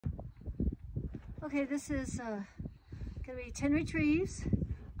Okay, this is gonna be 10 retrieves,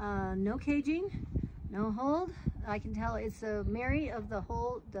 no caging, no hold. I can tell it's a marry of the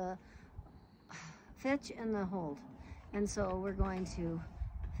hold, the fetch and the hold. And so we're going to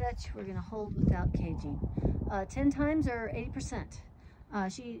fetch, we're gonna hold without caging. 10 times or 80%.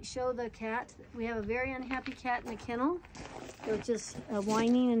 Show the cat. We have a very unhappy cat in the kennel. They're just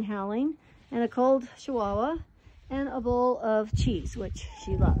whining and howling. And a cold chihuahua and a bowl of cheese, which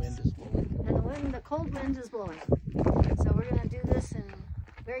she loves. And the cold wind is blowing. So we're gonna do this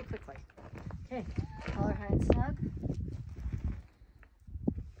very quickly. Okay, collar high and snug.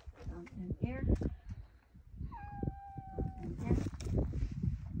 Thumb in ear.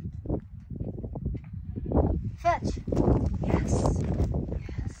 Fetch. Yes. Yes.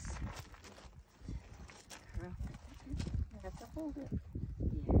 Curl. You have to hold it.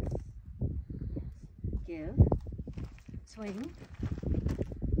 Yes. Give. Swing.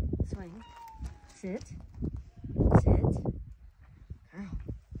 Swing. Sit. Sit. Curl.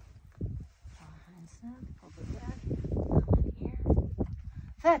 Collar high and snug. Hold it back. Thumb in ear.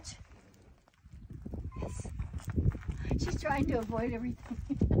 Fetch. Yes. She's trying to avoid everything.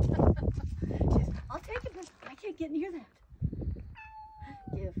 I'll take it, but I can't get near that.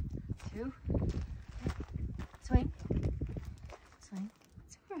 Give. 2. Swing. Swing.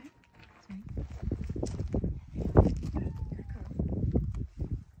 It's all right. Swing. Good girl.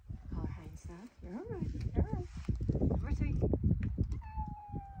 Collar high and snug. You're all right. You're all right. Number 3.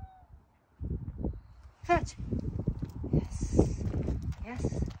 Fetch. Yes. Yes.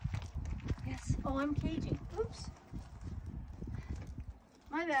 Yes. Oh, I'm caging. Oops.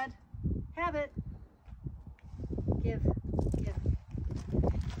 My bad. Habit. Give. Give.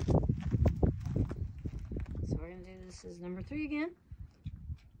 So we're going to do this as number 3 again.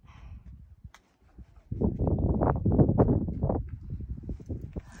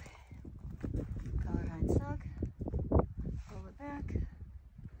 Okay. Collar high and snug. Pull it back.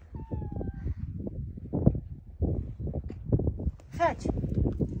 Fetch.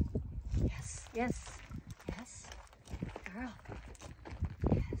 Yes. Yes. Yes. Girl.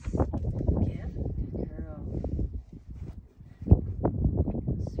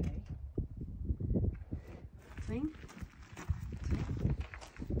 Swing, swing, sit,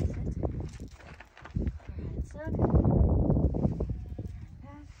 collar high and snug, turn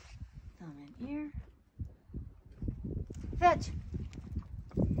back, thumb in ear, fetch.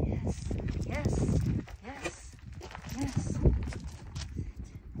 Yes, yes, yes, yes, sit,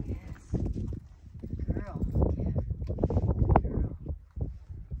 yes, girl, give, girl.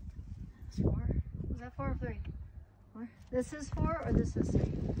 That's 4. Was that 4 or 3? 4? This is 4 or this is 3?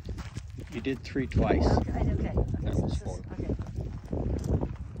 You did 3 twice. Okay, okay. That So was this 4. Okay.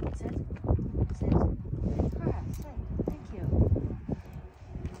 Sit. Sit. All right, sit. Thank you.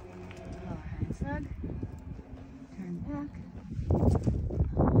 Collar high and snug. Turn back.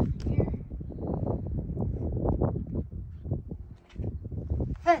 Here.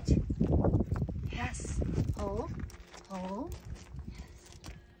 Fetch. Yes. Hold. Hold. Yes.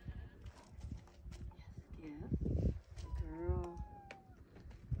 Yes. Give. Girl.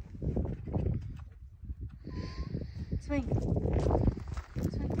 Swing.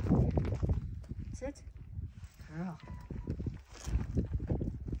 Swing. Sit. Curl.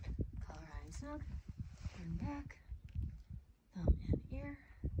 Collar high and snug. Turn back. Thumb in ear.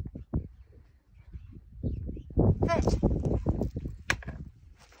 Fetch.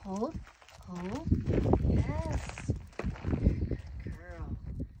 Hold. Hold. Yes. Good girl.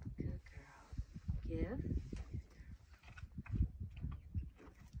 Good girl. Give.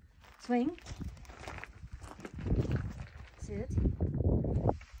 Swing. Sit.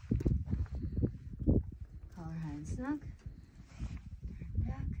 Collar high and snug. Turn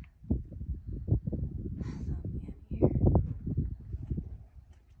back. Thumb in ear.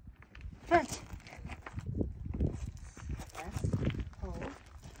 Fetch. Yes. Hold.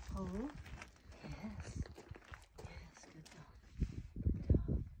 Hold. Yes. Yes. Good dog. Good dog. Give.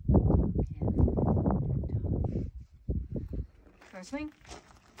 Good dog. First swing.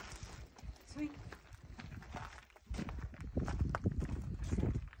 Swing.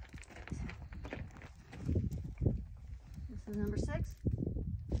 This is number 6.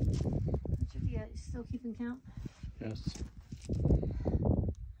 You still keeping count? Yes.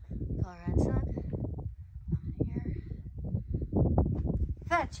 Collar high and snug. Thumb in ear.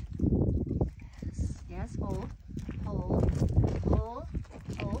 Fetch. Yes. Yes. Hold. Hold. Hold.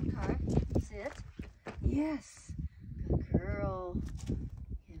 Hold. Car. Sit. Yes. Good girl.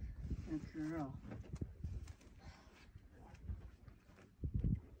 Good girl.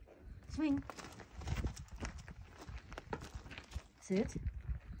 Swing. Sit.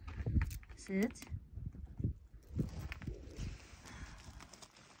 Sit.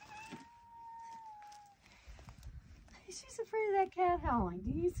 She's afraid of that cat howling.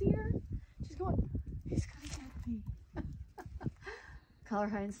 Do you see her? She's going, he's gonna get me. Collar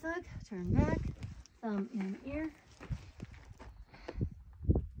high and snug. Turn back. Thumb in ear.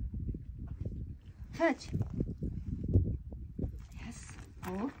 Fetch. Yes.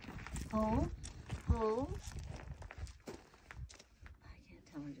 Hold. Hold. Hold. I can't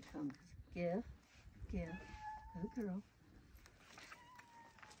tell her to come. Give. Give. Good girl.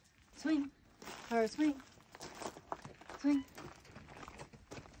 Swing. Or swing. Swing.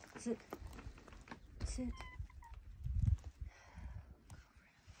 Sit. Sit.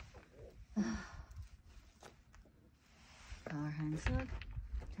 Collar high and snug.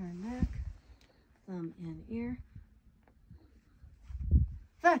 Turn back. Thumb in ear.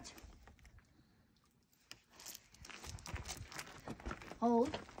 Fetch.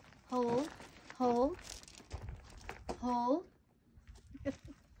 Hold. Hold. Hold. Hold.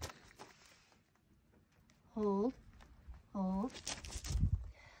 Hold. Hold.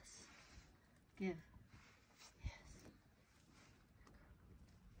 Yes. Give. Yes.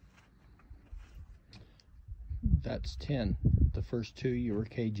 That's 10. The first 2 you were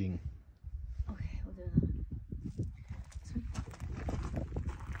caging. Okay, we'll do another. Swing.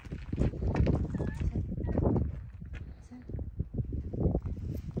 Sit. Sit.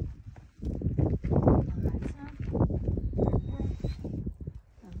 All right, snug. Turn back.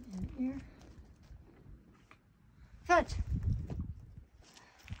 Thumb in ear. Fetch.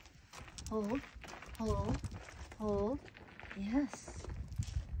 Hold. Hold. Hold. Yes.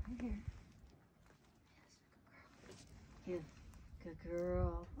 Right here. Yes. Give. Good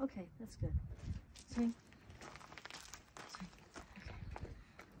girl. Okay, that's good. Swing. Swing. Okay.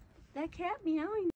 That cat meowing.